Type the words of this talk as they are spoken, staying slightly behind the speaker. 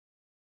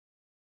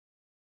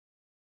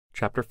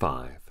Chapter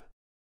 5.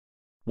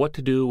 What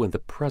to do when the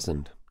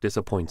present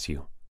disappoints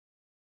you.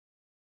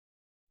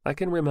 I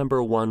can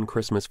remember one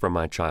Christmas from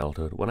my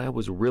childhood when I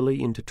was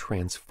really into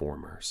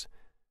Transformers.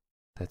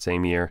 That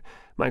same year,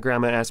 my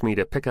grandma asked me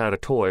to pick out a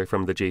toy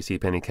from the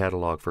JCPenney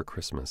catalog for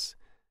Christmas.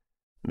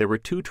 There were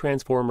two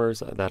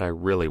Transformers that I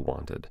really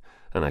wanted,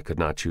 and I could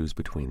not choose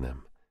between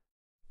them.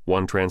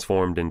 One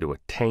transformed into a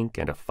tank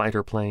and a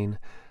fighter plane,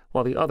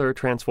 while the other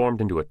transformed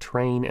into a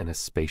train and a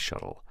space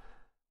shuttle.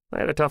 I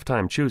had a tough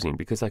time choosing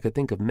because I could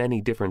think of many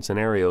different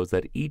scenarios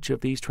that each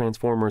of these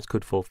Transformers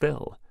could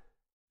fulfill.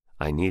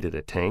 I needed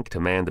a tank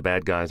to man the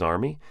bad guys'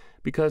 army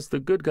because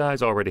the good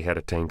guys already had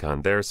a tank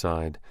on their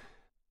side,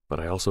 but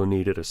I also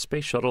needed a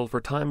space shuttle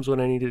for times when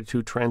I needed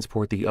to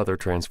transport the other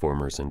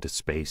Transformers into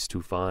space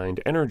to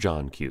find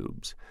energon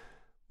cubes.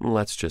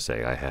 Let's just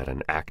say I had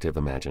an active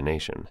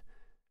imagination.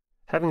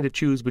 Having to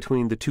choose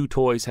between the two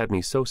toys had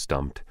me so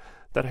stumped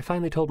that I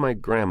finally told my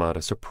grandma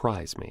to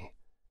surprise me.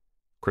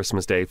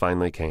 Christmas Day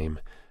finally came,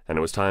 and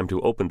it was time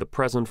to open the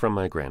present from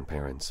my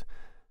grandparents.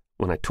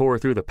 When I tore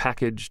through the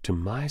package, to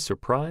my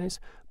surprise,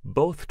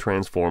 both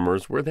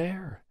Transformers were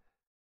there.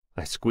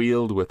 I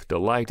squealed with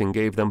delight and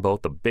gave them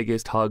both the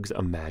biggest hugs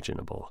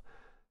imaginable.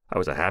 I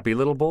was a happy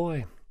little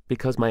boy,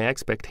 because my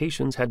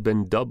expectations had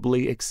been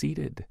doubly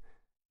exceeded.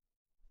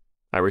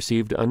 I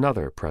received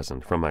another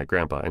present from my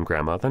grandpa and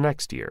grandma the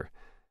next year.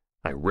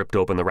 I ripped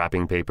open the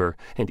wrapping paper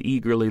and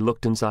eagerly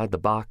looked inside the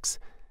box,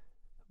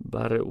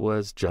 but it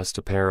was just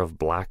a pair of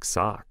black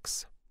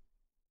socks.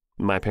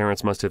 My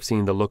parents must have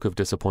seen the look of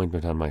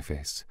disappointment on my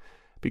face,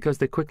 because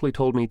they quickly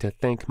told me to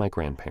thank my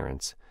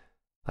grandparents.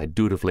 I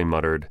dutifully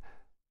muttered,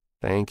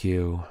 "Thank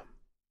you,"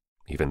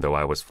 even though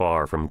I was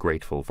far from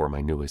grateful for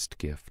my newest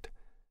gift.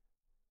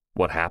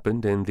 What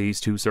happened in these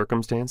two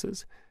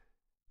circumstances?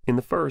 In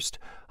the first,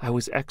 I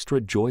was extra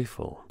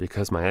joyful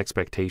because my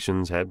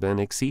expectations had been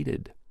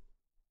exceeded.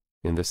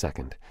 In the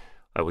second,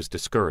 I was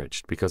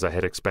discouraged because I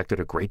had expected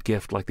a great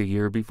gift like the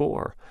year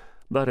before,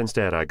 but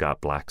instead I got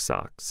black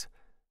socks.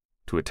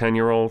 To a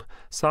 10-year-old,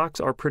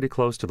 socks are pretty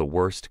close to the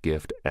worst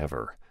gift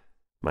ever.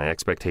 My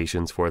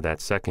expectations for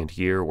that second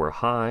year were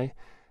high,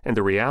 and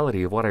the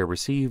reality of what I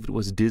received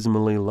was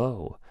dismally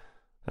low.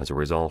 As a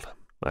result,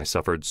 I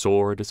suffered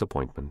sore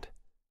disappointment.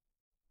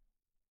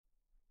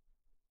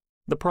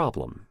 The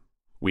problem: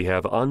 we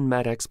have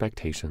unmet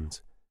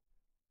expectations.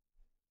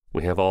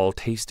 We have all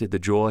tasted the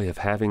joy of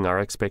having our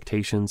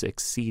expectations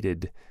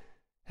exceeded,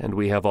 and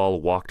we have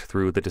all walked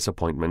through the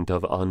disappointment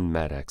of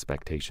unmet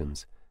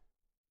expectations.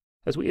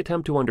 As we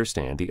attempt to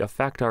understand the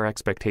effect our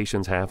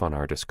expectations have on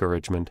our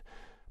discouragement,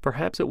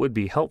 perhaps it would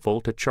be helpful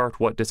to chart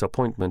what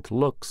disappointment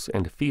looks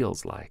and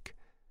feels like.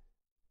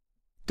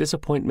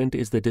 Disappointment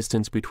is the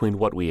distance between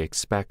what we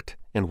expect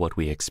and what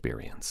we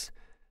experience.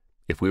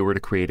 If we were to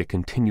create a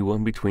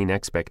continuum between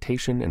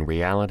expectation and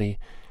reality,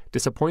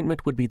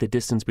 disappointment would be the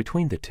distance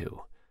between the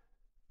two.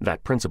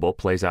 That principle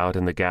plays out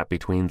in the gap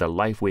between the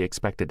life we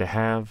expected to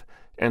have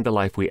and the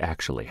life we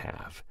actually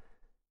have.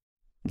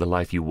 The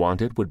life you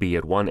wanted would be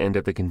at one end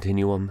of the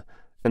continuum,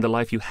 and the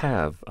life you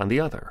have on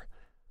the other.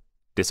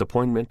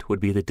 Disappointment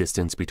would be the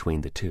distance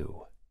between the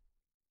two.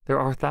 There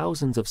are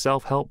thousands of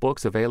self-help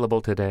books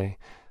available today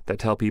that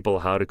tell people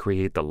how to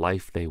create the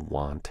life they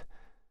want.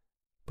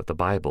 But the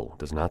Bible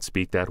does not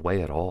speak that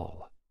way at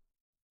all.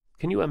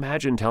 Can you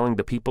imagine telling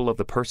the people of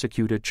the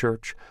persecuted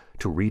church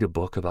to read a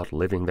book about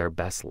living their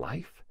best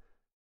life?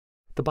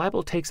 The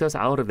Bible takes us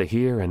out of the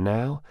here and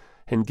now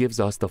and gives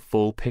us the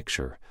full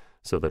picture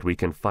so that we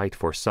can fight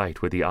for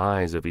sight with the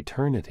eyes of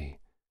eternity.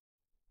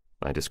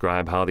 I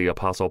describe how the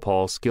Apostle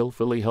Paul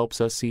skillfully helps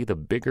us see the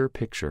bigger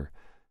picture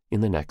in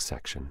the next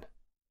section.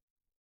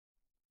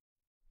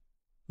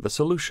 The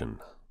solution: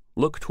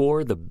 look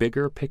toward the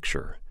bigger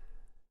picture.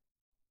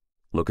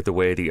 Look at the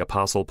way the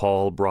Apostle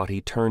Paul brought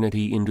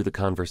eternity into the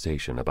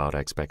conversation about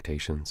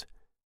expectations.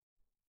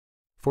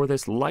 For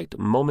this light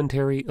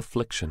momentary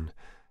affliction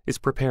is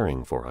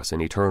preparing for us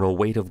an eternal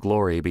weight of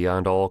glory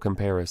beyond all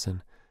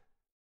comparison,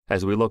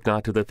 as we look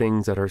not to the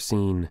things that are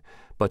seen,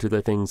 but to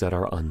the things that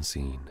are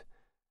unseen.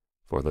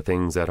 For the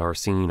things that are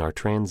seen are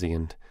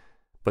transient,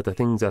 but the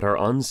things that are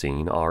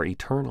unseen are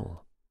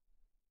eternal.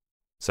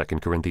 2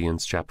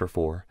 Corinthians chapter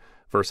 4,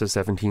 verses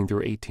 17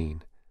 through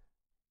 18.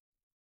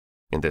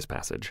 In this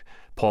passage,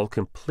 Paul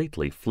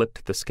completely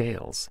flipped the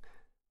scales.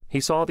 He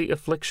saw the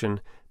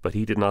affliction, but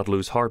he did not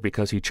lose heart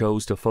because he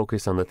chose to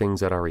focus on the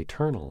things that are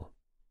eternal.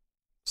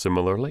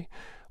 Similarly,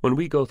 when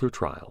we go through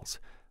trials,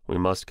 we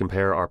must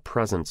compare our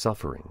present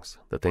sufferings,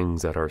 the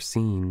things that are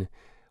seen,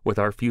 with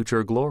our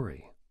future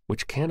glory,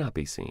 which cannot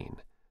be seen.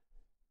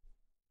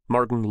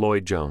 Martin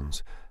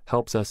Lloyd-Jones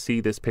helps us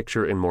see this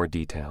picture in more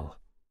detail.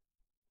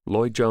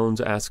 Lloyd-Jones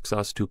asks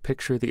us to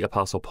picture the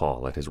Apostle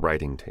Paul at his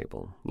writing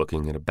table,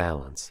 looking at a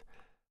balance,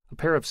 a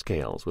pair of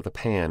scales with a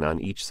pan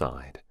on each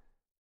side.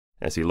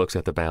 As he looks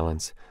at the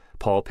balance,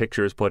 Paul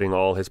pictures putting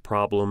all his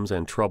problems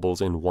and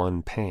troubles in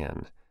one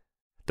pan.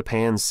 The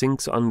pan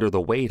sinks under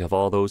the weight of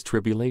all those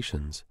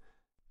tribulations.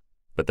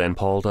 But then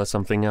Paul does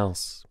something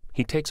else.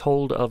 He takes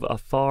hold of a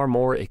far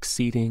more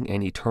exceeding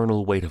and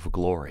eternal weight of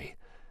glory,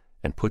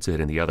 and puts it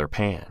in the other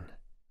pan.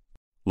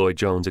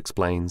 Lloyd-Jones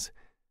explains,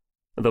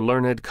 "The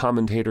learned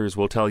commentators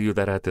will tell you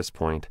that at this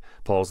point,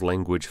 Paul's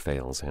language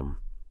fails him.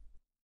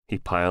 He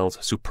piles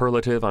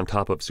superlative on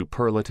top of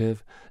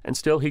superlative, and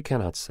still he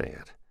cannot say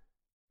it.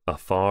 A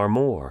far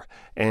more,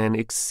 an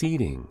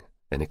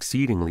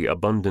exceedingly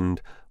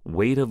abundant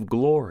weight of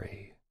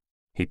glory.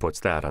 He puts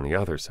that on the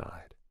other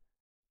side.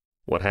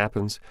 What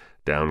happens?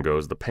 Down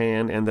goes the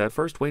pan, and that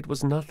first weight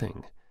was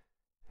nothing.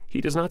 He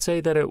does not say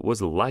that it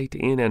was light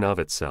in and of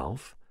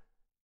itself,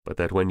 but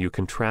that when you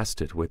contrast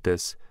it with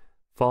this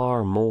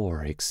far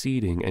more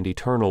exceeding and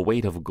eternal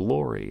weight of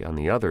glory on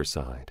the other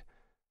side,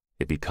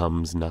 it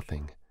becomes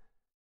nothing.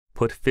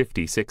 Put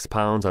 56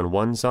 pounds on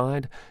one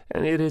side,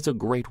 and it is a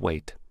great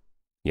weight.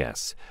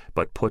 Yes,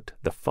 but put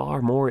the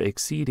far more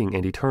exceeding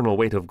and eternal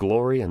weight of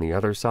glory on the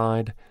other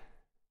side,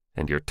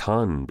 and your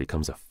ton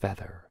becomes a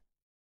feather."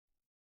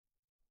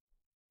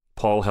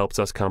 Paul helps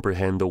us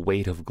comprehend the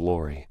weight of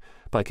glory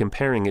by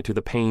comparing it to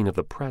the pain of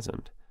the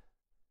present.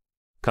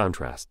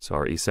 Contrasts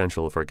are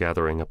essential for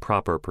gathering a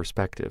proper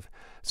perspective,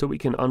 so we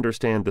can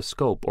understand the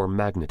scope or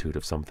magnitude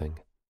of something.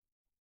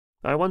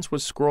 I once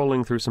was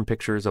scrolling through some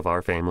pictures of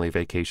our family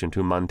vacation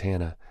to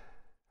Montana.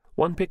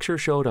 One picture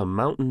showed a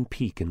mountain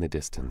peak in the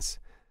distance.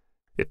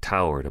 It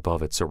towered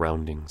above its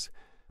surroundings,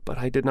 but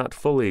I did not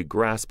fully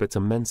grasp its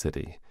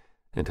immensity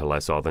until I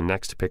saw the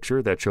next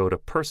picture that showed a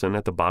person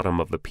at the bottom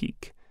of the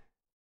peak.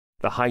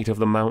 The height of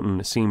the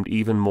mountain seemed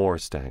even more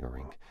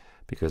staggering,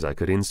 because I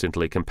could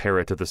instantly compare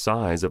it to the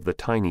size of the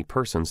tiny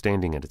person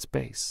standing at its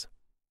base.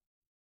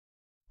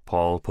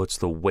 Paul puts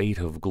the weight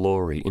of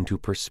glory into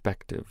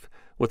perspective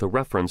with a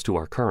reference to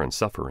our current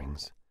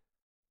sufferings.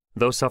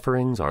 Those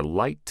sufferings are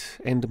light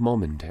and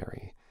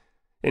momentary,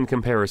 in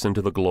comparison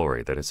to the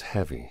glory that is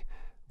heavy,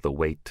 the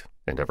weight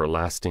and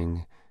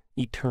everlasting,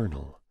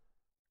 eternal.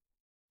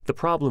 The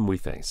problem we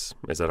face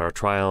is that our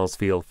trials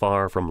feel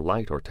far from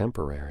light or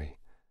temporary.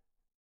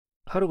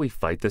 How do we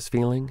fight this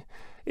feeling?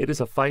 It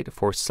is a fight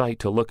for sight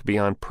to look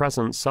beyond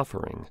present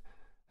suffering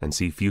and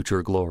see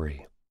future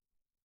glory.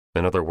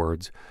 In other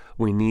words,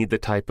 we need the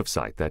type of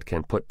sight that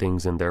can put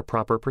things in their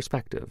proper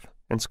perspective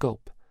and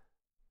scope.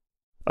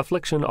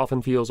 Affliction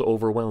often feels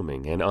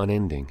overwhelming and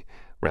unending,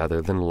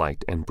 rather than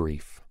light and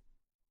brief.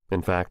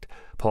 In fact,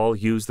 Paul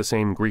used the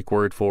same Greek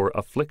word for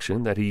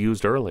affliction that he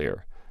used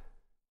earlier.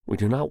 We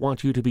do not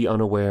want you to be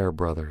unaware,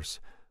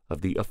 brothers,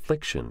 of the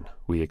affliction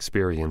we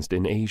experienced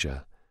in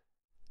Asia.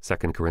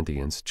 2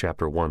 Corinthians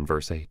chapter 1,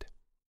 verse 8.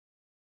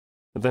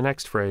 The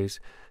next phrase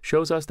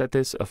shows us that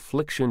this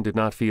affliction did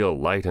not feel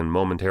light and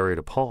momentary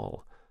to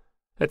Paul.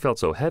 It felt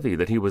so heavy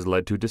that he was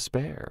led to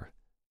despair.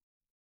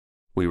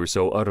 We were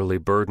so utterly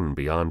burdened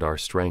beyond our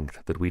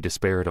strength that we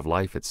despaired of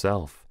life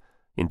itself.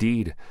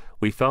 Indeed,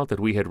 we felt that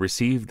we had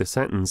received the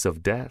sentence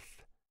of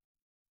death.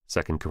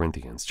 2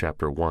 Corinthians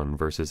chapter 1,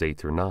 verses 8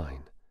 through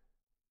 9.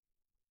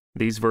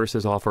 These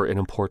verses offer an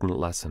important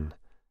lesson.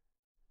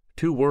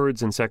 Two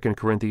words in 2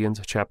 Corinthians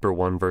chapter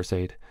 1, verse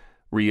 8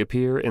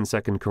 reappear in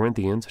 2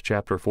 Corinthians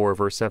chapter 4,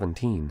 verse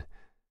 17.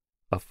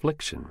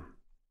 Affliction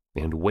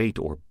and weight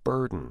or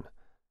burden.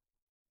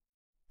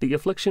 The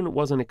affliction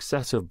was an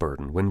excessive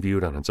burden when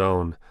viewed on its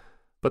own,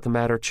 but the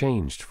matter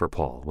changed for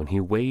Paul when he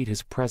weighed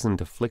his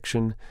present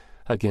affliction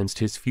against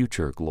his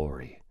future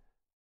glory.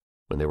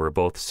 When they were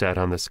both set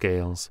on the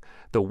scales,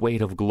 the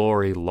weight of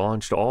glory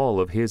launched all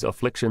of his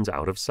afflictions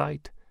out of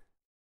sight.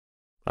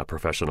 A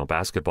professional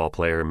basketball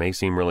player may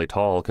seem really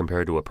tall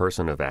compared to a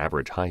person of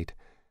average height.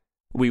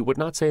 We would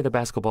not say the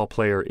basketball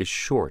player is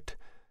short,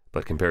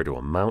 but compared to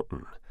a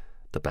mountain,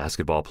 the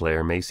basketball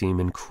player may seem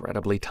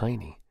incredibly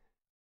tiny.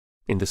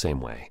 In the same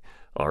way,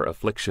 our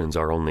afflictions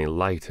are only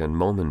light and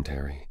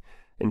momentary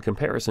in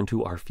comparison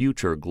to our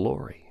future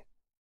glory.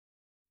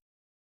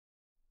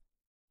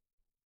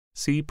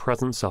 See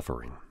present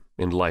suffering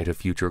in light of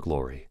future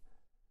glory.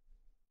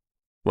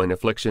 When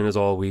affliction is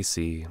all we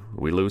see,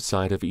 we lose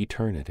sight of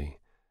eternity.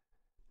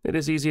 It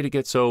is easy to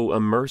get so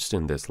immersed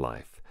in this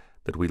life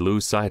that we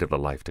lose sight of the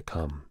life to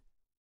come.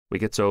 We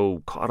get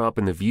so caught up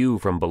in the view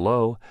from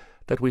below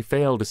that we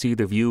fail to see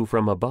the view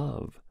from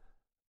above.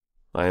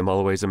 I am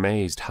always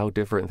amazed how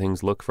different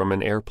things look from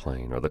an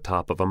airplane or the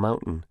top of a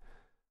mountain.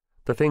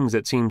 The things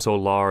that seem so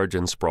large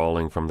and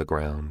sprawling from the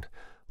ground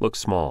look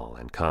small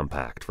and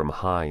compact from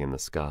high in the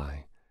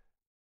sky.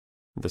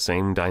 The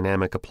same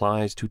dynamic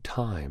applies to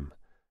time.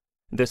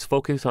 This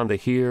focus on the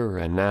here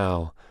and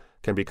now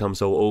can become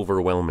so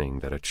overwhelming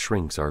that it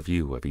shrinks our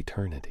view of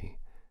eternity.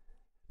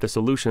 The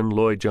solution,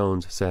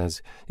 Lloyd-Jones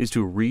says, is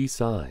to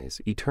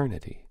resize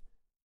eternity.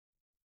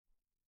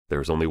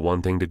 There is only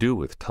one thing to do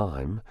with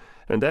time,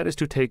 and that is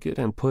to take it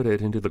and put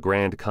it into the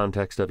grand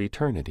context of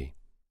eternity.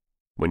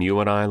 When you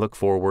and I look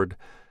forward,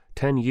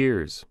 10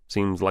 years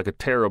seems like a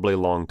terribly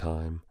long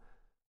time.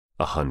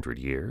 100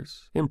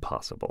 years?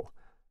 Impossible.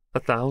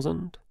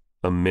 1,000?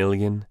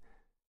 1,000,000?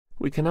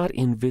 We cannot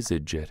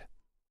envisage it.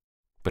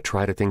 But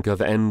try to think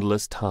of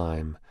endless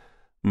time,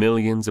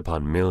 millions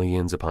upon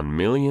millions upon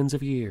millions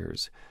of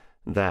years.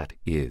 That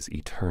is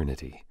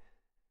eternity.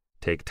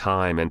 Take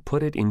time and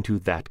put it into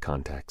that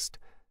context.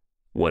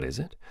 What is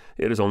it?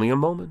 It is only a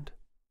moment.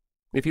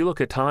 If you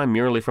look at time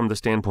merely from the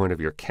standpoint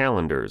of your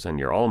calendars and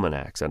your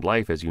almanacs and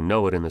life as you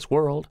know it in this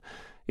world,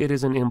 it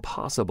is an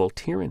impossible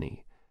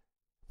tyranny.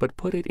 But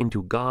put it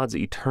into God's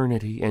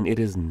eternity and it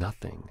is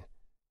nothing.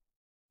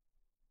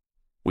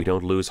 We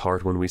don't lose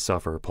heart when we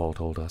suffer, Paul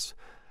told us,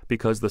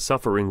 because the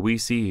suffering we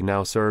see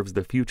now serves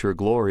the future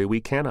glory we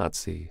cannot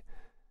see.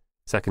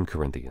 2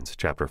 Corinthians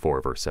chapter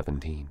 4, verse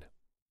 17.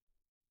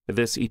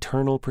 This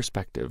eternal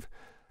perspective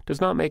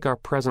does not make our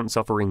present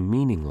suffering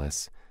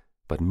meaningless,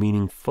 but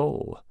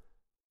meaningful.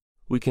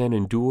 We can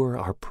endure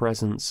our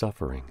present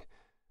suffering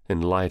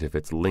in light of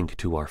its link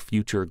to our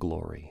future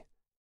glory.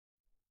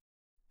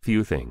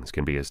 Few things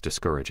can be as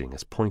discouraging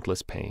as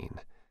pointless pain.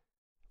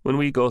 When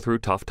we go through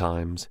tough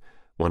times,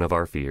 one of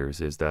our fears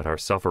is that our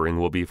suffering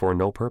will be for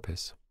no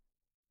purpose.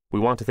 We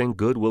want to think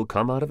good will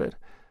come out of it,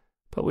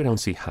 but we don't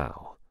see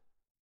how.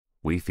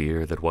 We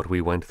fear that what we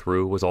went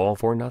through was all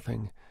for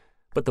nothing,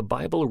 but the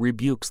Bible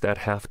rebukes that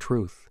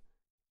half-truth.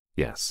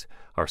 Yes,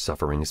 our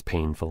suffering is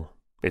painful.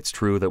 It's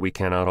true that we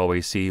cannot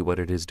always see what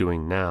it is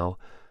doing now,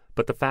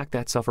 but the fact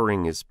that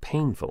suffering is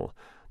painful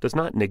does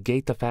not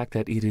negate the fact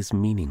that it is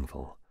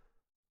meaningful.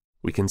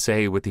 We can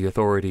say with the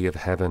authority of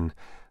heaven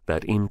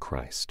that in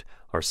Christ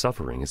our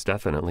suffering is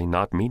definitely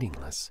not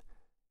meaningless.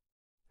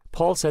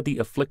 Paul said the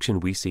affliction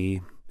we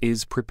see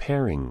is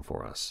preparing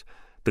for us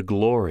the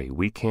glory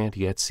we can't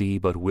yet see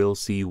but will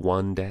see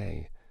one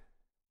day.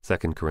 2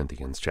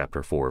 Corinthians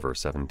chapter 4, verse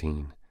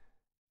 17.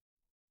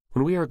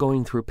 When we are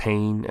going through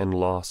pain and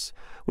loss,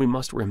 we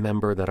must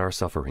remember that our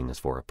suffering is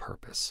for a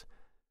purpose.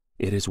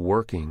 It is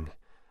working.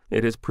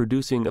 It is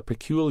producing a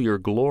peculiar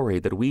glory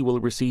that we will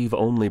receive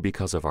only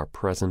because of our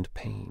present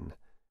pain.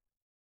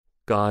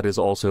 God is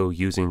also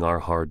using our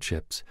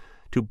hardships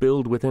to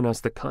build within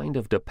us the kind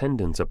of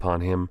dependence upon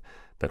Him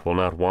that will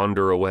not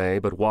wander away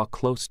but walk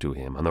close to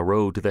Him on the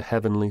road to the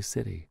heavenly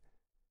city.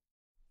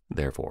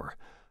 Therefore,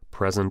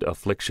 present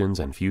afflictions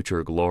and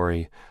future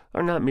glory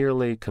are not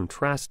merely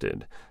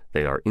contrasted,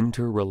 they are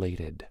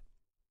interrelated.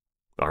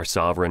 Our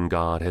sovereign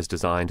God has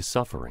designed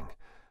suffering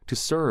to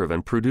serve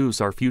and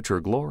produce our future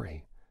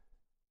glory.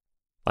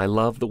 I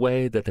love the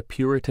way that the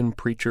Puritan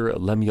preacher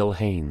Lemuel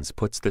Haynes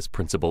puts this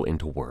principle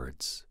into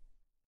words.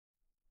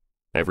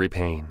 Every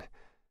pain,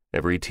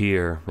 every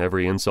tear,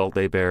 every insult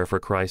they bear for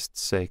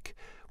Christ's sake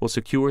will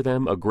secure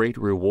them a great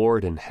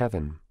reward in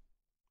heaven.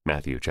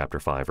 Matthew chapter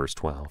 5, verse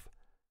 12.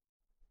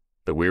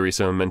 The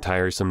wearisome and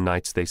tiresome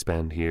nights they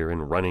spend here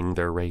in running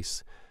their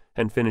race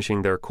and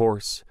finishing their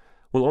course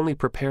will only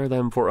prepare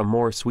them for a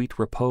more sweet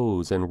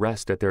repose and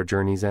rest at their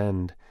journey's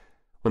end,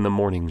 when the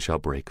morning shall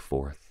break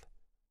forth.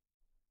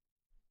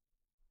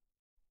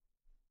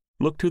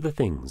 Look to the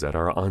things that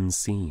are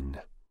unseen.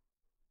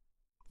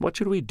 What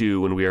should we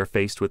do when we are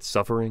faced with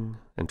suffering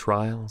and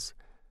trials?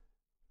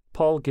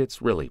 Paul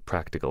gets really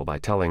practical by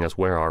telling us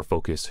where our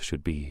focus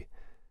should be.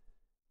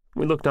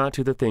 We look not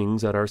to the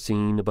things that are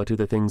seen, but to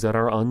the things that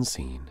are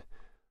unseen.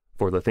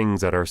 For the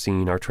things that are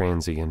seen are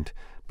transient,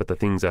 but the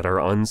things that are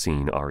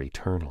unseen are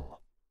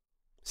eternal.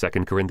 2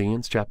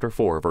 Corinthians chapter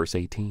 4, verse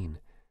 18.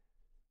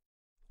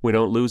 We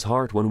don't lose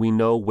heart when we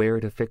know where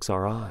to fix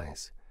our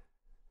eyes.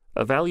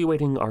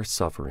 Evaluating our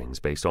sufferings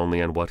based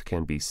only on what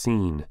can be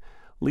seen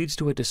leads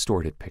to a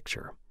distorted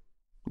picture,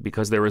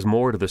 because there is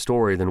more to the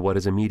story than what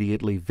is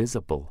immediately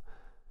visible.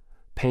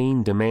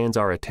 Pain demands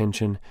our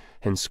attention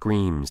and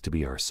screams to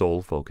be our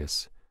sole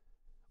focus.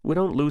 We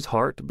don't lose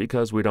heart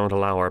because we don't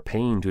allow our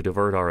pain to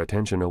divert our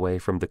attention away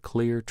from the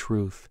clear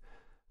truth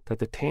that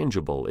the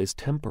tangible is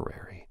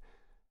temporary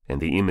and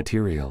the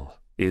immaterial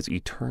is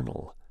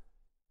eternal.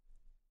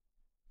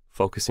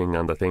 Focusing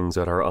on the things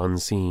that are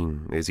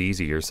unseen is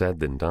easier said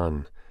than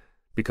done,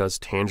 because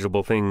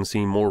tangible things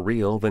seem more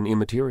real than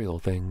immaterial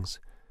things.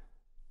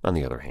 On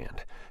the other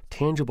hand,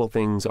 tangible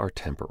things are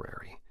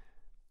temporary.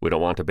 We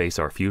don't want to base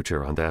our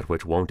future on that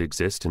which won't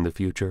exist in the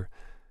future.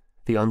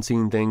 The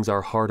unseen things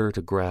are harder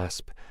to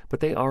grasp, but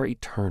they are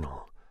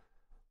eternal.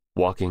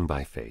 Walking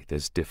by faith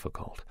is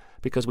difficult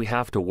because we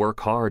have to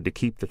work hard to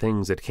keep the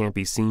things that can't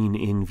be seen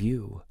in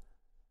view.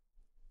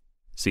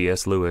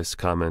 C.S. Lewis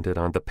commented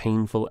on the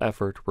painful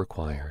effort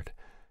required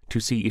to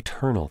see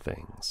eternal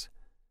things.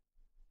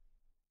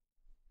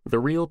 The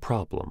real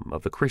problem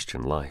of the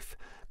Christian life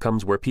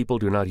comes where people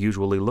do not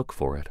usually look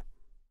for it.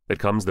 It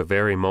comes the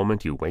very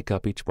moment you wake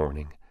up each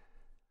morning.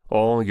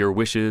 All your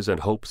wishes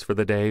and hopes for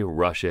the day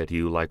rush at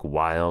you like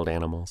wild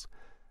animals,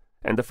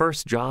 and the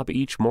first job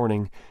each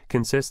morning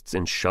consists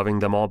in shoving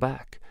them all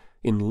back,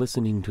 in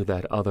listening to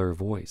that other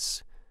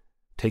voice,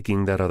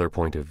 taking that other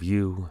point of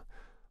view,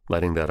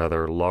 letting that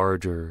other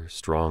larger,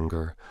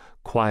 stronger,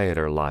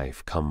 quieter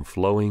life come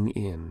flowing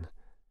in,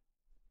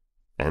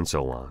 and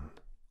so on,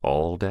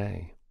 all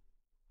day.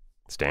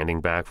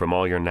 Standing back from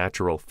all your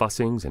natural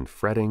fussings and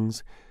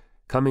frettings,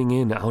 coming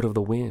in out of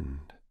the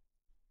wind.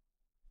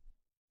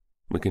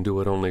 We can do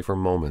it only for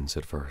moments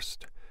at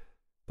first,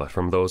 but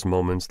from those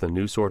moments the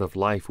new sort of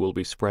life will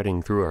be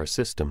spreading through our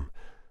system,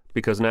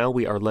 because now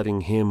we are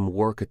letting Him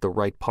work at the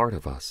right part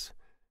of us.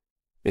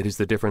 It is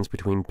the difference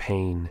between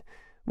pain,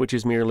 which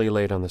is merely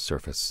laid on the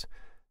surface,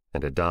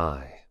 and a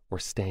dye or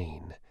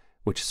stain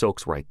which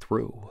soaks right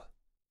through.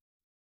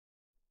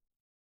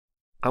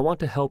 I want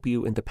to help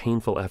you in the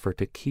painful effort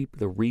to keep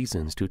the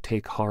reasons to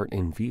take heart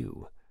in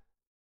view,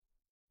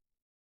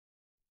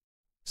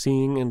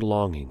 seeing and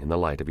longing in the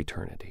light of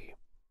eternity.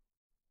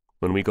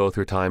 When we go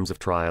through times of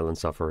trial and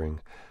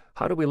suffering,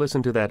 how do we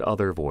listen to that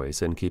other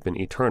voice and keep an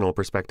eternal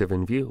perspective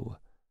in view?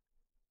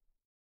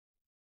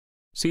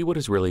 See what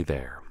is really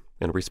there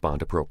and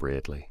respond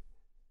appropriately.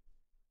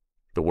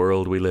 The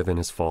world we live in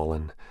is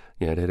fallen,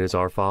 yet it is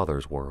our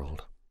Father's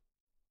world.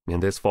 In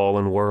this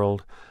fallen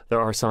world,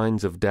 there are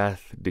signs of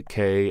death,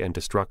 decay, and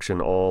destruction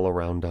all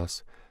around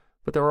us,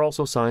 but there are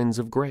also signs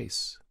of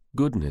grace,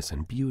 goodness,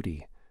 and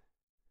beauty.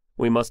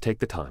 We must take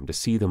the time to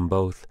see them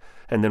both,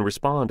 and then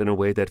respond in a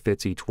way that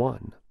fits each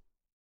one.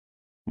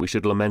 We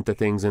should lament the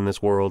things in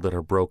this world that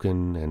are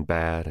broken and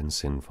bad and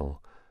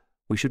sinful.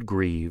 We should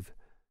grieve.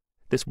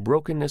 This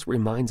brokenness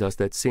reminds us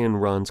that sin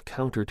runs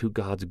counter to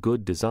God's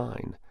good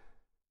design.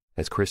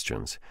 As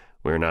Christians,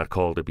 we are not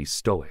called to be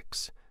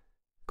stoics.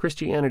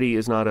 Christianity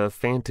is not a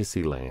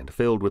fantasy land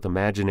filled with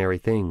imaginary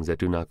things that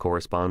do not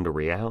correspond to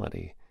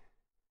reality.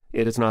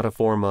 It is not a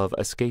form of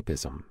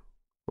escapism,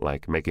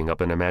 like making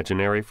up an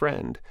imaginary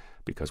friend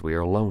because we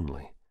are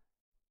lonely.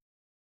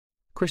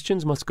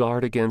 Christians must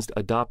guard against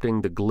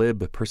adopting the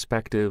glib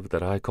perspective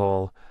that I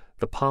call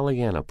the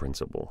Pollyanna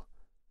principle.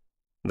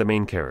 The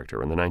main character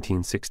in the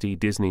 1960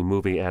 Disney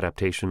movie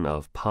adaptation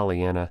of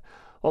Pollyanna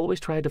always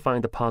tried to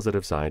find the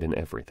positive side in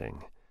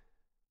everything.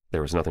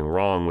 There is nothing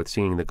wrong with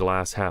seeing the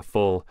glass half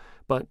full,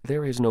 but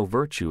there is no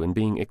virtue in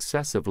being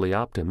excessively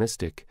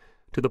optimistic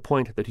to the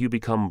point that you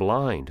become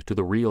blind to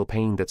the real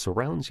pain that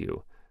surrounds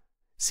you.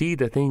 See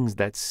the things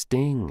that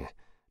sting.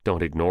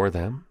 Don't ignore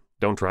them.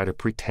 Don't try to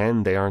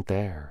pretend they aren't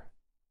there.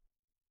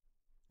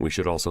 We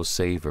should also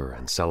savor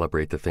and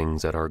celebrate the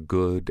things that are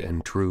good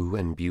and true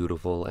and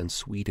beautiful and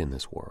sweet in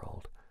this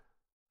world.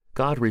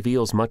 God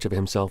reveals much of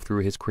himself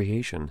through his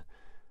creation.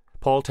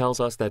 Paul tells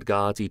us that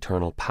God's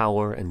eternal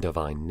power and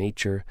divine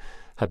nature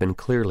have been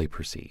clearly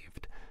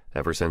perceived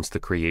ever since the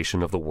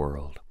creation of the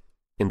world,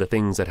 in the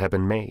things that have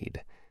been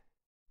made.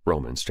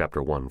 Romans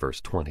chapter 1,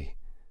 verse 20.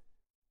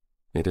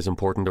 It is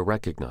important to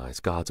recognize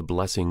God's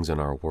blessings in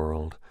our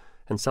world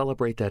and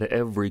celebrate that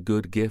every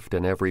good gift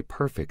and every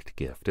perfect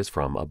gift is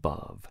from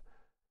above.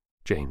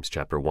 James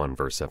chapter 1,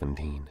 verse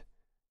 17.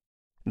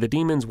 The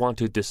demons want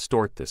to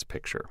distort this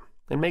picture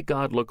and make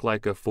God look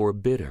like a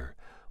forbidder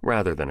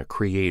rather than a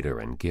creator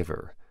and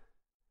giver.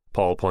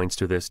 Paul points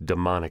to this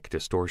demonic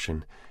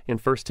distortion in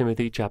 1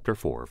 Timothy chapter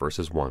 4,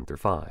 verses 1 through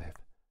 5.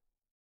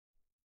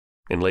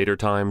 In later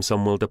times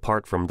some will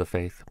depart from the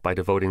faith by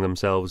devoting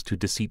themselves to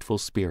deceitful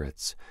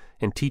spirits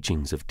and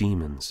teachings of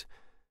demons,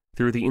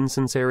 through the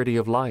insincerity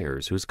of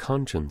liars whose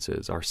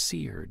consciences are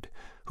seared,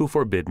 who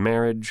forbid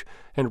marriage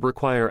and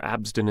require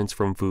abstinence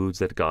from foods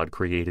that God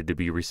created to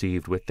be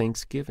received with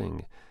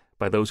thanksgiving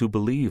by those who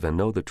believe and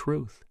know the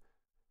truth.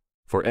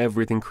 For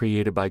everything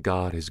created by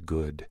God is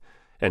good,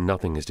 and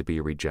nothing is to be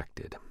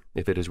rejected,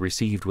 if it is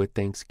received with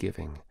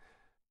thanksgiving,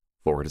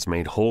 for it is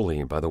made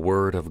holy by the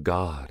word of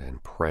God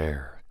and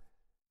prayer.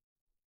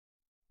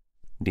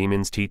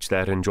 Demons teach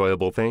that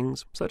enjoyable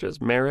things, such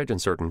as marriage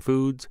and certain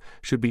foods,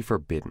 should be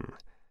forbidden.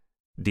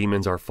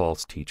 Demons are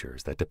false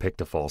teachers that depict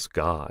a false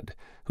God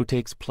who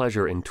takes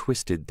pleasure in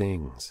twisted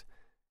things.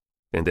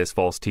 In this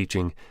false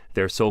teaching,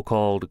 their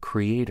so-called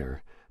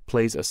creator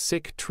plays a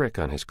sick trick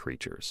on his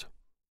creatures.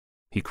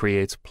 He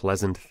creates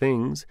pleasant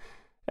things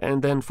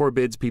and then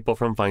forbids people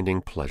from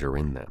finding pleasure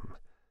in them.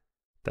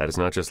 That is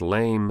not just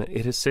lame,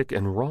 it is sick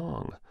and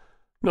wrong.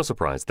 No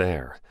surprise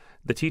there.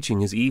 The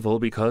teaching is evil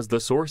because the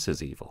source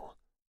is evil.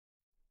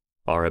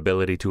 Our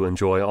ability to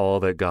enjoy all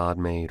that God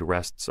made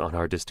rests on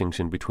our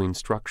distinction between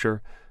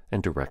structure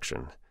and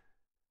direction.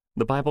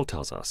 The Bible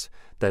tells us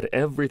that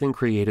everything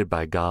created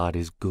by God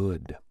is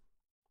good.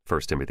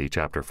 1 Timothy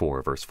chapter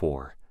 4, verse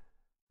 4.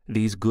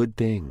 These good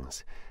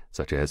things,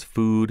 such as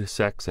food,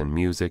 sex, and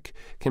music,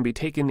 can be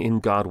taken in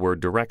Godward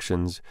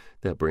directions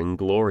that bring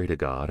glory to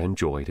God and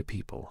joy to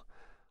people,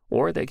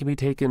 or they can be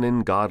taken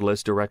in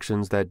godless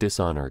directions that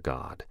dishonor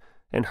God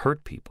and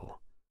hurt people.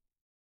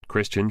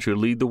 Christians should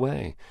lead the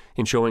way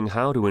in showing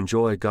how to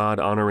enjoy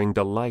God-honoring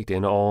delight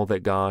in all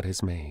that God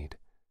has made.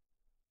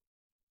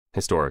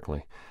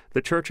 Historically,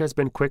 the church has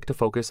been quick to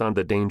focus on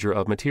the danger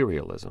of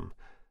materialism,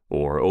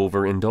 or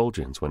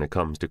overindulgence when it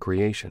comes to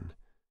creation.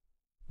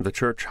 The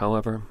church,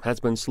 however, has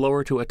been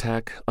slower to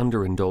attack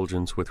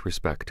underindulgence with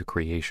respect to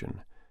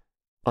creation.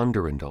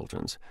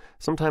 Underindulgence,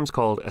 sometimes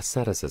called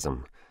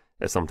asceticism,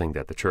 is something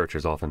that the church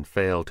has often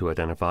failed to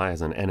identify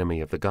as an enemy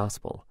of the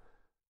gospel.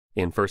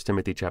 In 1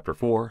 Timothy chapter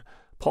 4,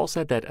 Paul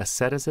said that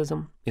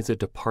asceticism is a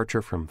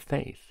departure from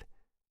faith.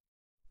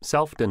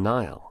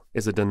 Self-denial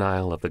is a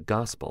denial of the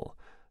gospel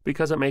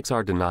because it makes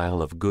our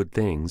denial of good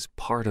things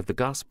part of the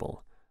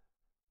gospel.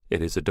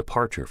 It is a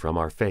departure from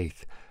our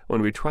faith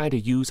when we try to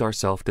use our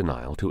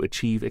self-denial to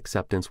achieve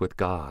acceptance with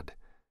God.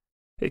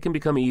 It can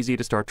become easy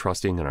to start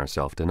trusting in our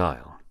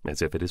self-denial,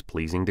 as if it is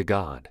pleasing to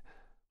God.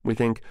 We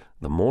think,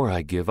 the more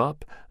I give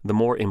up, the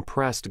more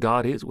impressed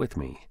God is with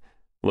me.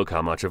 Look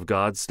how much of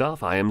God's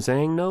stuff I am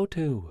saying no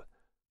to.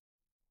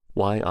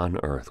 Why on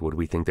earth would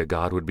we think that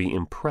God would be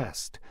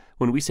impressed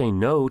when we say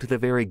no to the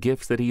very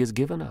gifts that He has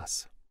given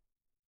us?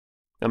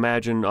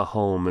 Imagine a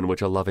home in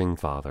which a loving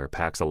father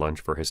packs a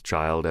lunch for his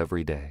child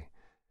every day.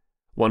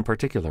 One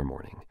particular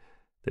morning,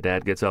 the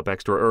dad gets up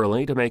extra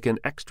early to make an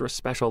extra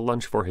special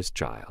lunch for his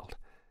child.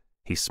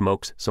 He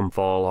smokes some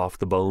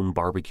fall-off-the-bone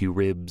barbecue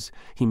ribs.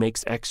 He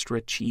makes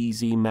extra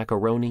cheesy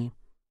macaroni.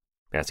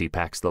 As he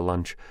packs the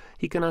lunch,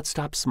 he cannot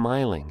stop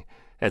smiling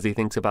as he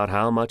thinks about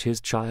how much his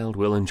child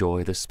will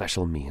enjoy the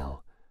special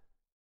meal.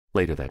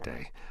 Later that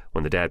day,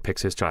 when the dad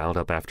picks his child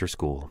up after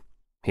school,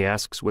 he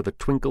asks with a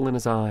twinkle in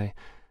his eye,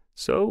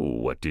 "So,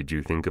 what did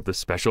you think of the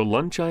special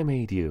lunch I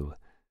made you?"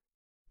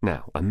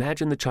 Now,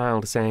 imagine the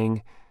child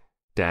saying,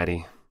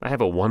 "Daddy, I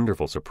have a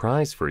wonderful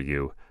surprise for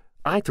you.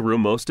 I threw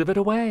most of it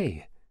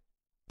away."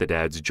 The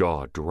dad's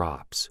jaw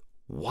drops.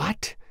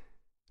 "What?"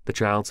 The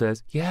child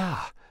says,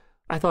 "Yeah,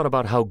 I thought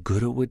about how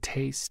good it would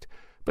taste,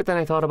 but then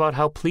I thought about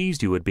how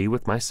pleased you would be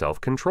with my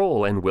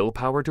self-control and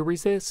willpower to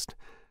resist.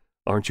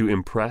 Aren't you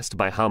impressed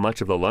by how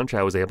much of the lunch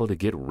I was able to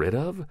get rid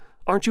of?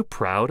 Aren't you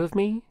proud of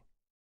me?"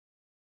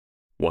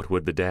 What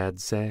would the dad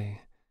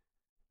say?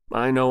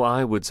 I know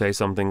I would say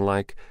something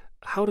like,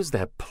 "How does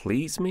that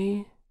please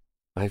me?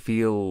 I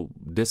feel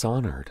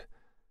dishonored.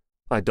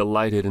 I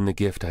delighted in the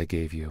gift I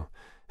gave you,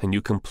 and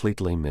you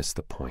completely missed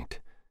the point.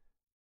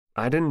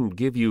 I didn't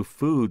give you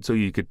food so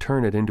you could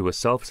turn it into a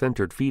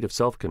self-centered feat of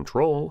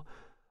self-control.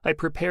 I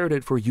prepared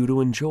it for you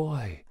to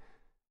enjoy.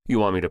 You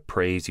want me to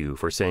praise you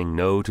for saying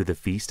no to the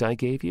feast I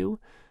gave you?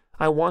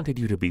 I wanted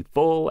you to be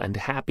full and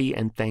happy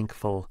and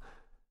thankful,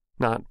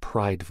 not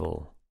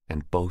prideful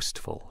and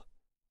boastful."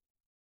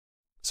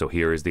 So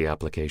here is the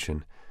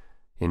application.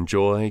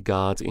 Enjoy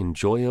God's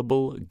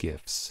enjoyable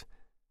gifts.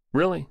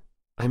 Really,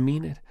 I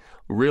mean it.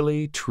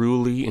 Really,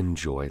 truly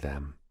enjoy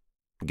them.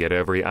 Get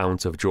every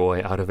ounce of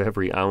joy out of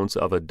every ounce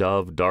of a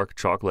Dove dark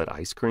chocolate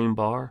ice cream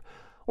bar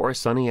or a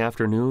sunny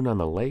afternoon on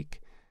the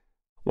lake.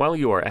 While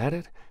you are at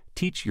it,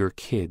 teach your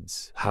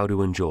kids how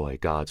to enjoy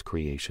God's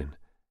creation.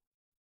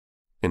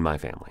 In my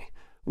family,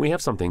 we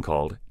have something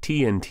called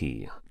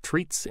TNT,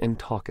 Treats and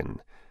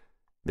Talkin'.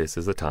 This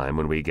is a time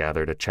when we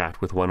gather to chat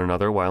with one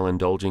another while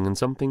indulging in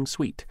something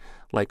sweet,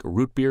 like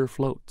root beer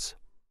floats.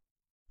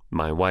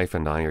 My wife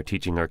and I are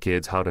teaching our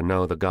kids how to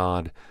know the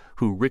God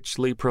who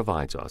richly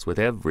provides us with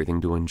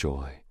everything to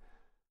enjoy.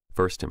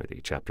 1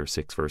 Timothy chapter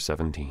 6, verse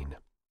 17.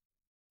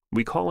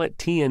 We call it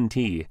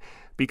TNT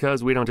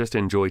because we don't just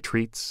enjoy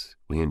treats,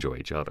 we enjoy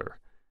each other.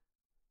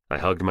 I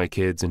hugged my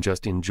kids and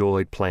just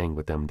enjoyed playing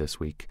with them this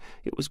week.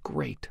 It was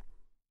great.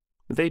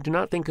 They do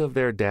not think of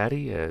their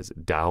daddy as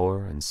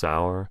dour and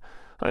sour.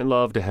 I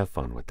love to have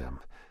fun with them.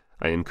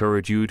 I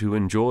encourage you to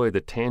enjoy the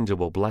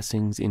tangible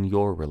blessings in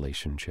your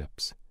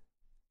relationships.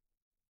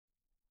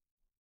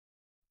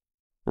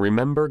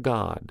 Remember,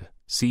 God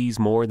sees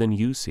more than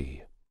you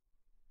see.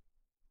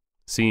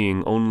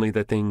 Seeing only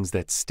the things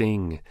that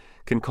sting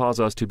can cause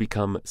us to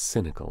become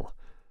cynical.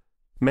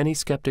 Many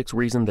skeptics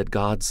reason that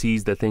God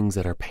sees the things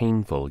that are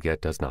painful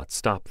yet does not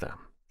stop them.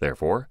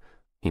 Therefore,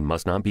 He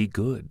must not be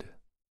good.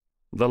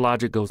 The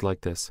logic goes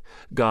like this.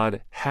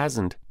 God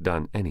hasn't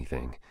done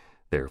anything.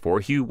 Therefore,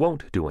 He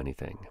won't do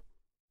anything.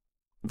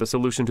 The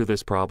solution to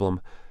this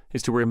problem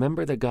is to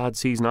remember that God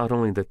sees not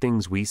only the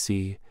things we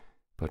see,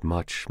 but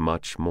much,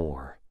 much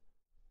more.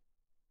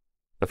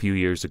 A few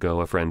years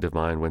ago, a friend of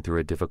mine went through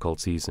a difficult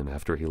season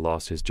after he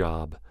lost his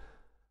job.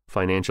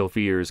 Financial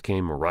fears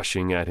came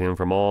rushing at him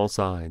from all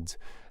sides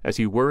as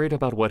he worried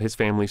about what his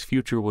family's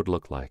future would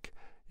look like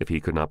if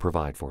he could not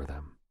provide for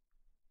them.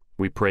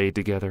 We prayed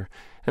together,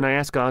 and I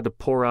asked God to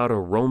pour out a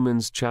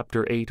Romans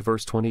chapter 8,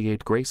 verse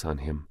 28 grace on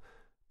him.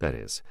 That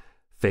is,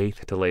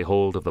 faith to lay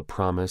hold of the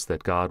promise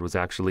that God was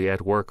actually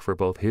at work for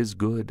both his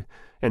good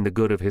and the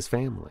good of his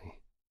family.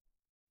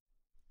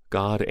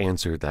 God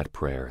answered that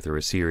prayer through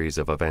a series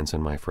of events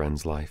in my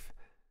friend's life.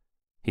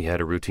 He had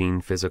a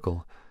routine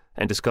physical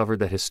and discovered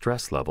that his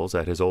stress levels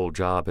at his old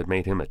job had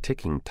made him a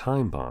ticking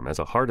time bomb as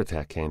a heart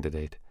attack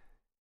candidate.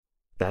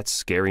 That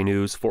scary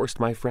news forced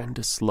my friend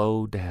to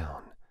slow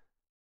down.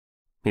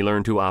 He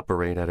learned to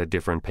operate at a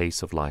different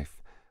pace of life,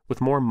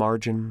 with more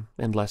margin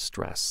and less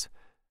stress.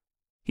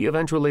 He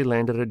eventually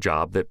landed a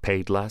job that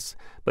paid less,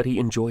 but he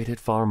enjoyed it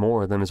far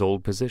more than his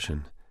old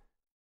position.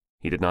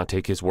 He did not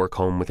take his work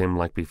home with him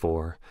like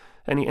before,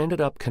 and he ended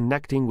up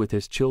connecting with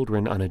his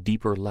children on a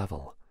deeper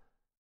level.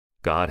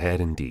 God had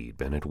indeed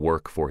been at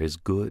work for his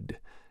good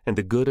and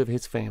the good of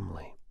his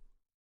family.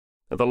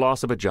 The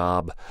loss of a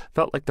job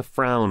felt like the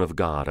frown of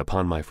God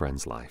upon my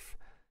friend's life.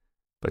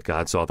 But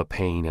God saw the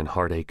pain and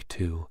heartache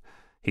too.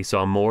 He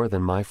saw more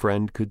than my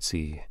friend could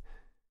see.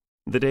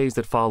 The days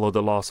that followed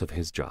the loss of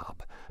his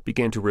job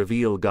began to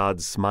reveal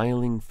God's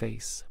smiling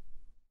face.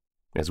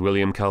 As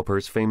William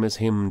Cowper's famous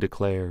hymn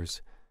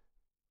declares,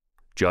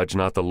 "Judge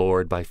not the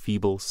Lord by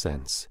feeble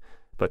sense,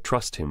 but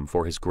trust Him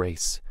for His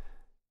grace.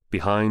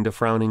 Behind a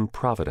frowning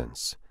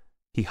providence,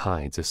 He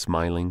hides a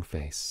smiling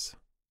face."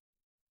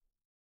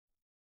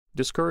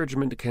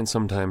 Discouragement can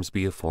sometimes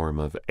be a form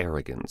of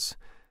arrogance.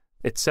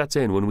 It sets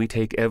in when we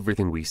take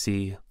everything we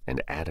see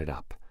and add it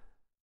up.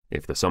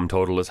 If the sum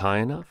total is high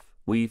enough,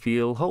 we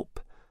feel hope.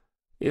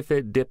 If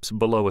it dips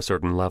below a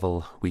certain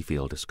level, we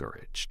feel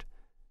discouraged.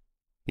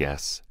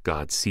 Yes,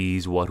 God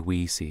sees what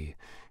we see.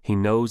 He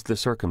knows the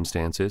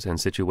circumstances and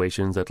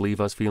situations that leave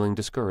us feeling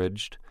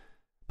discouraged,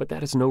 but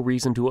that is no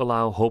reason to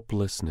allow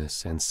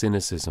hopelessness and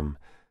cynicism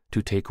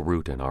to take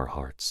root in our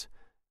hearts.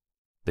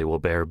 They will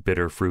bear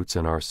bitter fruits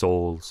in our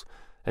souls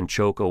and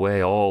choke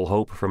away all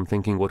hope from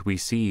thinking what we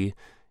see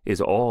is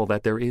all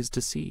that there is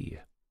to see.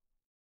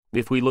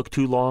 If we look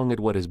too long at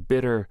what is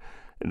bitter,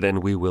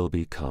 then we will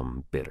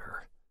become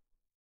bitter.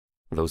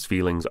 Those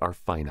feelings are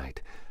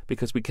finite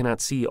because we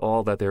cannot see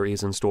all that there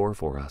is in store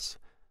for us.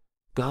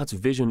 God's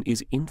vision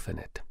is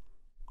infinite.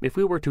 If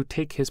we were to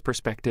take his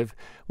perspective,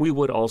 we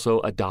would also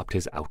adopt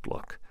his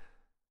outlook.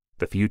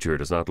 The future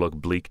does not look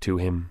bleak to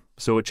him,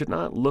 so it should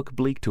not look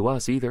bleak to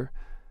us either.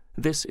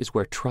 This is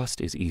where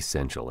trust is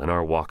essential in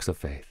our walks of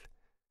faith.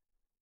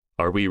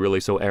 Are we really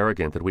so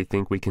arrogant that we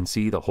think we can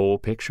see the whole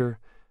picture?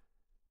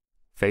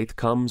 Faith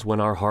comes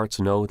when our hearts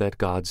know that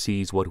God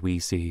sees what we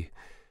see,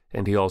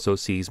 and he also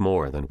sees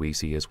more than we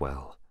see as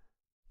well.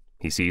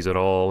 He sees it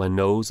all and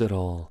knows it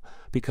all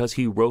because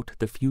he wrote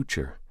the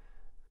future.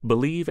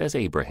 Believe as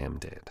Abraham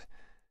did.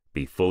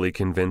 Be fully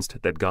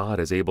convinced that God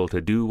is able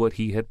to do what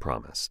he had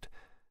promised.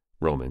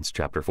 Romans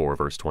chapter 4,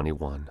 verse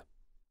 21.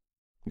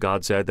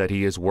 God said that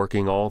he is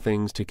working all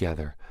things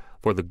together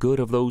for the good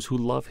of those who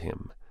love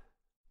him.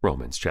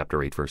 Romans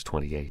chapter 8, verse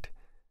 28.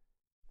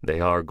 They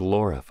are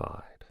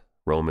glorified.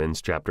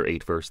 Romans chapter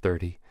 8, verse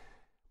 30.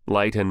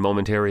 Light and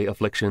momentary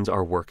afflictions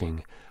are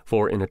working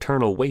for an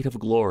eternal weight of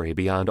glory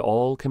beyond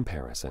all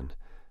comparison.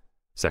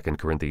 2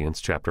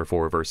 Corinthians chapter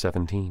 4, verse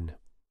 17.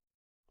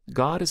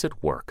 God is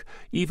at work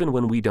even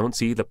when we don't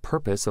see the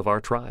purpose of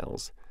our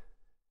trials.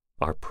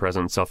 Our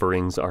present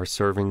sufferings are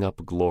serving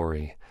up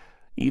glory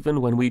even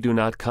when we do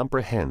not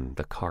comprehend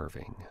the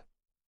carving.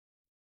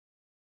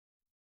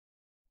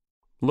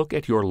 Look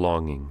at your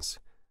longings.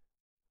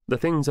 The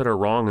things that are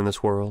wrong in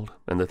this world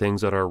and the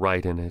things that are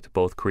right in it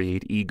both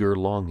create eager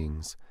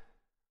longings.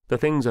 The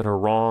things that are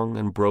wrong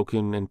and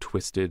broken and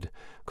twisted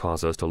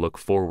cause us to look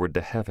forward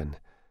to heaven,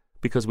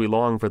 because we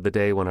long for the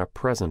day when our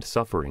present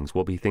sufferings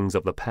will be things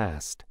of the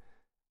past.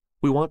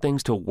 We want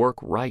things to work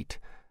right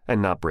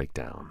and not break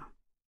down.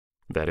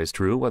 That is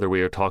true whether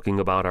we are talking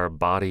about our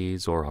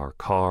bodies or our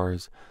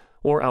cars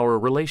or our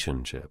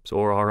relationships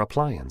or our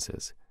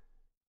appliances.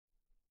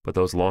 But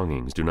those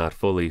longings do not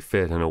fully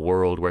fit in a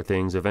world where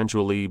things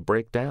eventually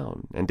break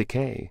down and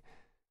decay.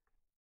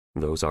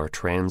 Those are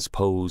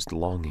transposed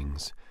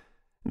longings.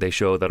 They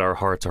show that our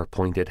hearts are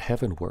pointed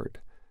heavenward.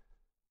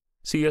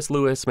 C.S.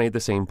 Lewis made the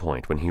same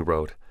point when he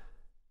wrote,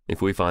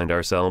 "If we find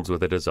ourselves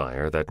with a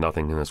desire that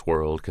nothing in this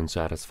world can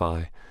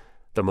satisfy,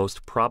 the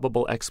most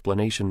probable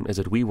explanation is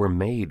that we were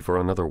made for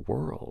another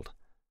world."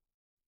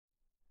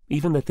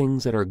 Even the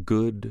things that are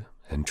good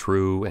and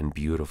true and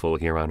beautiful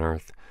here on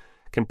earth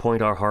can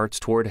point our hearts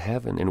toward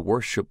heaven in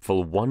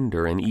worshipful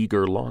wonder and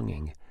eager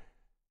longing.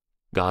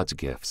 God's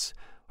gifts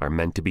are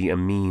meant to be a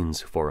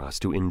means for us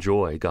to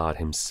enjoy God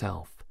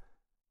himself.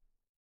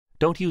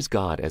 Don't use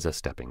God as a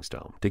stepping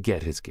stone to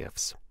get his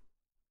gifts.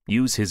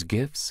 Use his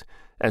gifts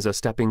as a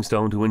stepping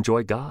stone to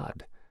enjoy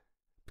God.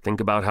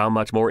 Think about how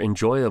much more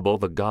enjoyable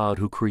the God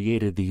who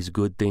created these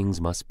good things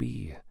must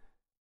be.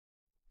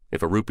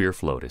 If a root beer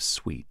float is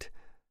sweet,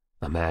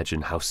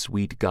 imagine how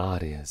sweet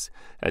God is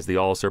as the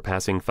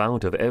all-surpassing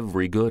fount of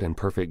every good and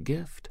perfect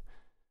gift.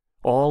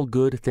 All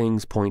good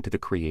things point to the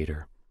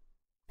Creator.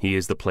 He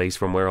is the place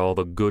from where all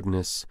the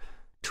goodness,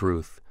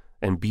 truth,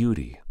 and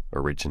beauty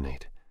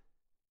originate.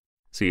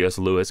 C.S.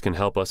 Lewis can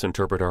help us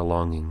interpret our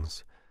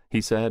longings. He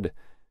said,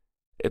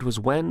 "It was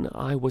when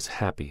I was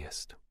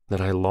happiest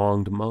that I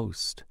longed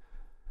most.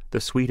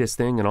 The sweetest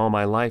thing in all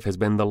my life has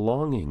been the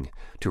longing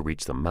to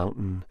reach the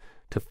mountain,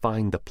 to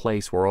find the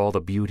place where all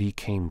the beauty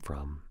came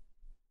from."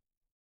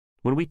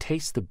 When we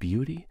taste the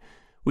beauty,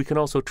 we can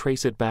also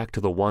trace it back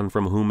to the one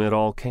from whom it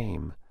all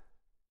came.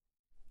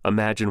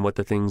 Imagine what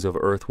the things of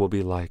earth will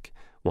be like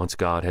once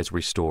God has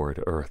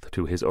restored earth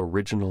to his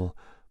original,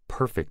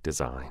 perfect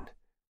design.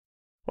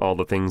 All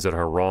the things that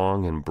are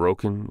wrong and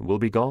broken will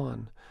be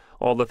gone.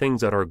 All the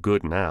things that are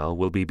good now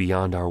will be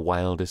beyond our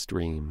wildest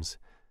dreams.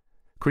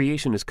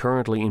 Creation is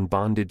currently in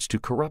bondage to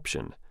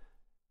corruption,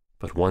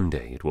 but one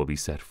day it will be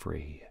set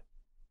free.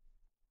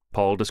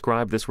 Paul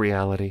described this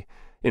reality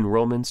in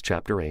Romans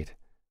chapter 8.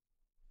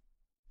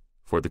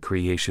 "For the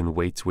creation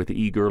waits with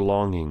eager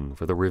longing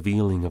for the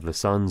revealing of the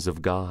sons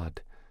of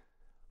God.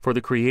 For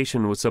the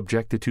creation was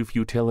subjected to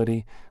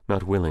futility,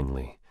 not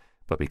willingly,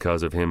 but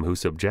because of him who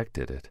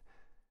subjected it,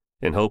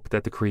 in hope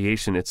that the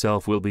creation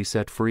itself will be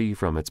set free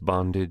from its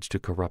bondage to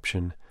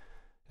corruption,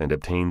 and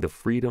obtain the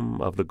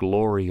freedom of the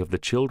glory of the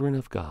children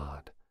of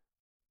God."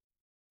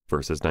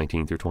 Verses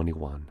 19 through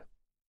 21.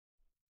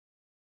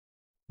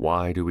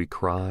 Why do we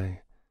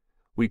cry?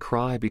 We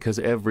cry because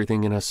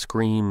everything in us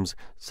screams,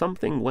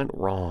 something went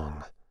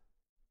wrong.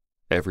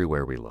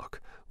 Everywhere we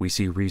look, we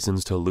see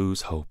reasons to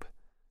lose hope.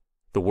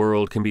 The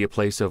world can be a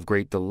place of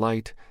great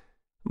delight,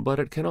 but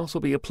it can also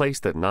be a place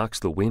that knocks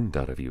the wind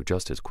out of you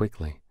just as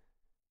quickly.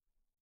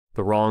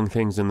 The wrong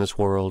things in this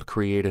world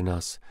create in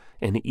us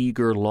an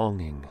eager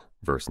longing,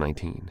 verse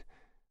 19,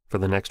 for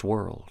the next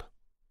world.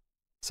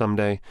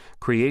 Someday,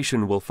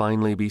 creation will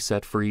finally be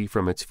set free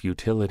from its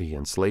futility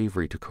and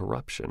slavery to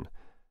corruption.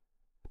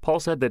 Paul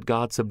said that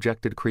God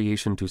subjected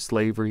creation to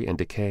slavery and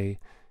decay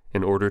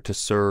in order to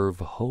serve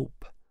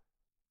hope.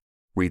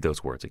 Read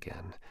those words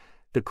again.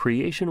 The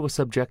creation was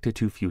subjected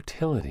to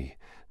futility,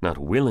 not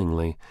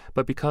willingly,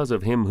 but because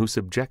of him who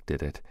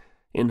subjected it,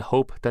 in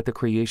hope that the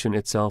creation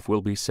itself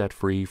will be set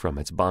free from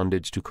its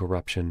bondage to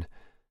corruption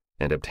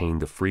and obtain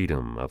the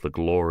freedom of the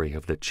glory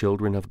of the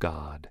children of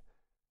God.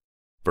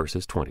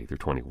 Verses 20 through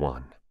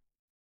 21.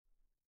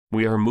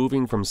 We are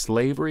moving from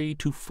slavery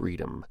to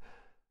freedom,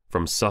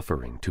 from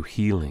suffering to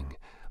healing,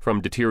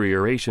 from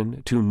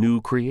deterioration to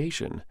new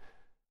creation.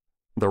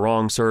 The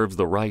wrong serves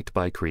the right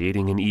by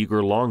creating an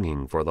eager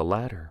longing for the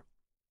latter.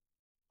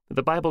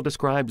 The Bible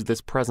describes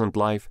this present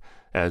life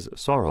as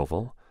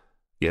sorrowful,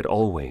 yet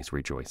always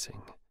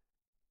rejoicing.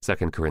 2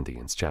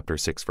 Corinthians chapter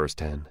 6, verse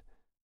 10.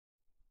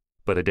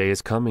 But a day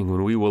is coming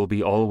when we will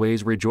be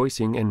always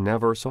rejoicing and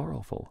never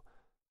sorrowful.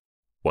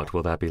 What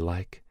will that be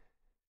like?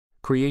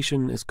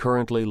 Creation is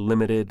currently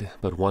limited,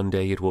 but one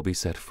day it will be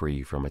set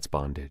free from its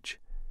bondage.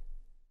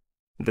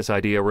 This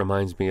idea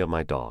reminds me of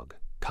my dog,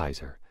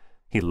 Kaiser.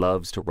 He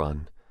loves to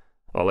run.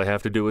 All I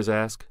have to do is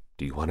ask,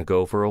 "Do you want to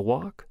go for a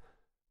walk?"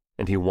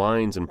 And he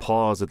whines and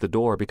paws at the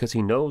door because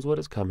he knows what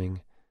is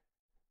coming.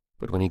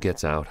 But when he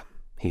gets out,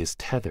 he is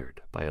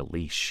tethered by a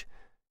leash.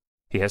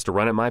 He has to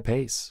run at my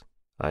pace.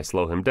 I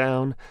slow him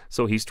down,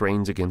 so he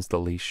strains against the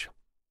leash.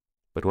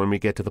 But when we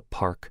get to the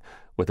park,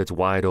 with its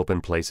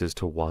wide-open places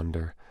to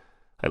wander,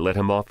 I let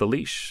him off the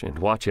leash and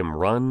watch him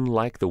run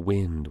like the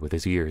wind with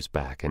his ears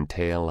back and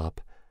tail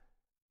up.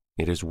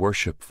 It is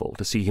worshipful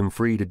to see him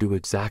free to do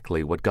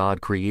exactly what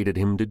God created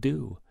him to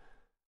do.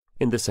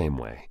 In the same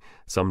way,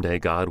 someday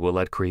God will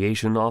let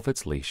creation off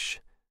its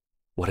leash.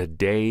 What a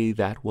day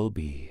that will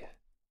be.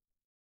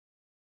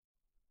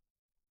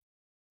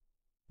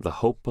 The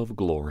hope of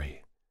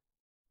glory.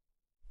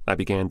 I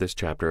began this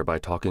chapter by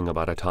talking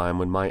about a time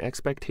when my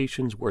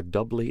expectations were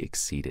doubly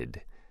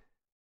exceeded.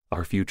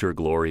 Our future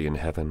glory in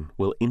heaven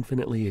will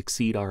infinitely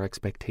exceed our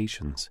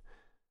expectations.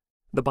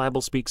 The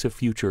Bible speaks of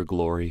future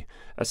glory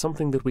as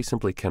something that we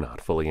simply cannot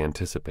fully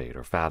anticipate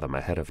or fathom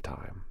ahead of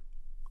time.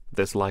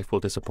 This life will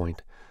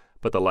disappoint,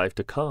 but the life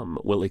to come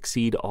will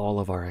exceed all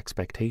of our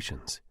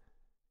expectations.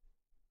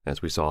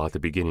 As we saw at the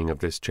beginning of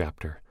this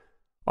chapter,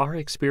 our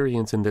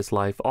experience in this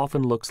life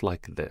often looks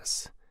like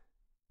this: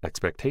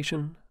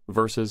 expectation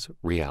versus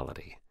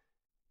reality.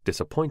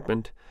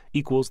 Disappointment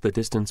equals the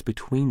distance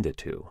between the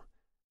two.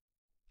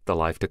 The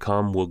life to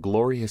come will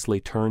gloriously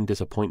turn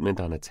disappointment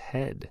on its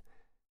head.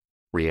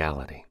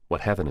 Reality,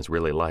 what heaven is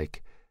really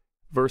like,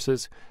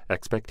 versus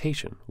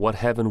expectation, what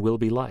heaven will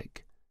be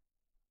like.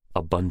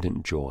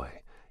 Abundant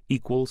joy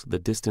equals the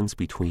distance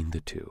between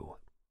the two.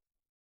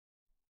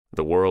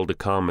 The world to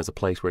come is a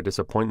place where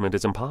disappointment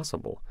is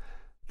impossible.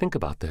 Think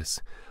about this.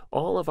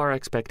 All of our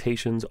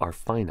expectations are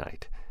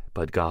finite,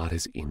 but God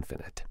is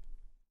infinite.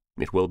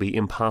 It will be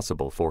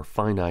impossible for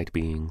finite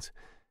beings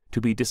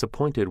to be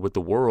disappointed with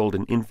the world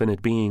an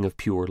infinite being of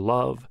pure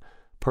love,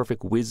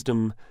 perfect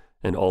wisdom,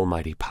 and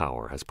almighty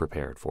power has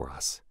prepared for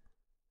us.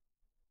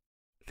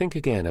 Think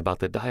again about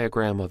the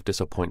diagram of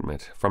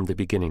disappointment from the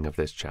beginning of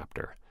this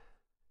chapter.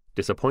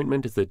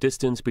 Disappointment is the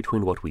distance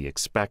between what we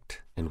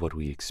expect and what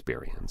we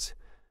experience.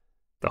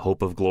 The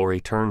hope of glory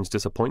turns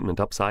disappointment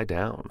upside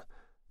down.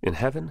 In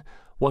heaven,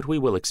 what we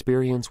will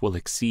experience will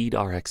exceed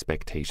our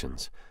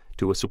expectations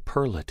to a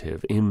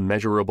superlative,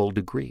 immeasurable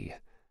degree.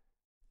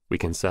 We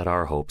can set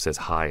our hopes as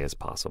high as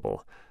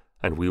possible,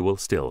 and we will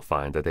still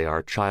find that they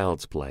are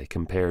child's play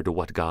compared to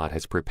what God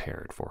has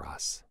prepared for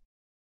us.